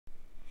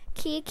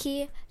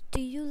Kiki, do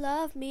you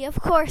love me?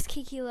 Of course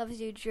Kiki loves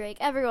you, Drake.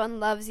 Everyone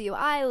loves you.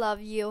 I love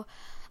you.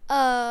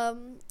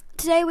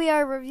 Today we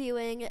are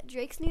reviewing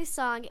Drake's new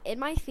song, In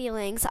My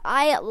Feelings.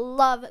 I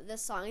love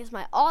this song. It's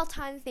my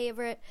all-time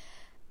favorite.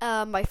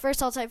 My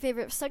first all-time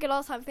favorite. Second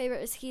all-time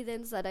favorite is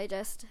Heathens that I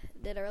just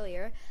did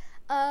earlier.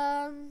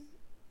 I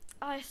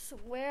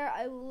swear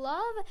I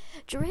love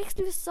Drake's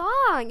new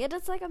song. It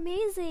is like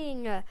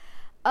amazing.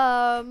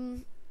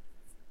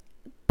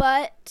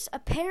 But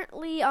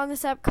apparently on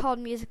this app called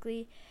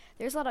Musical.ly,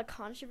 there's a lot of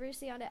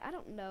controversy on it. I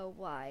don't know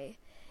why.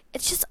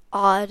 It's just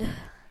odd.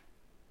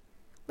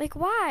 Like,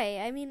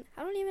 why? I mean,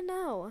 I don't even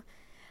know.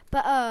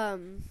 But,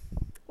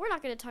 we're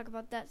not going to talk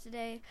about that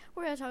today.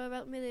 We're going to talk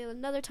about maybe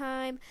another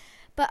time.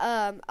 But,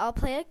 I'll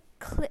play a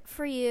clip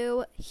for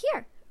you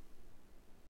here.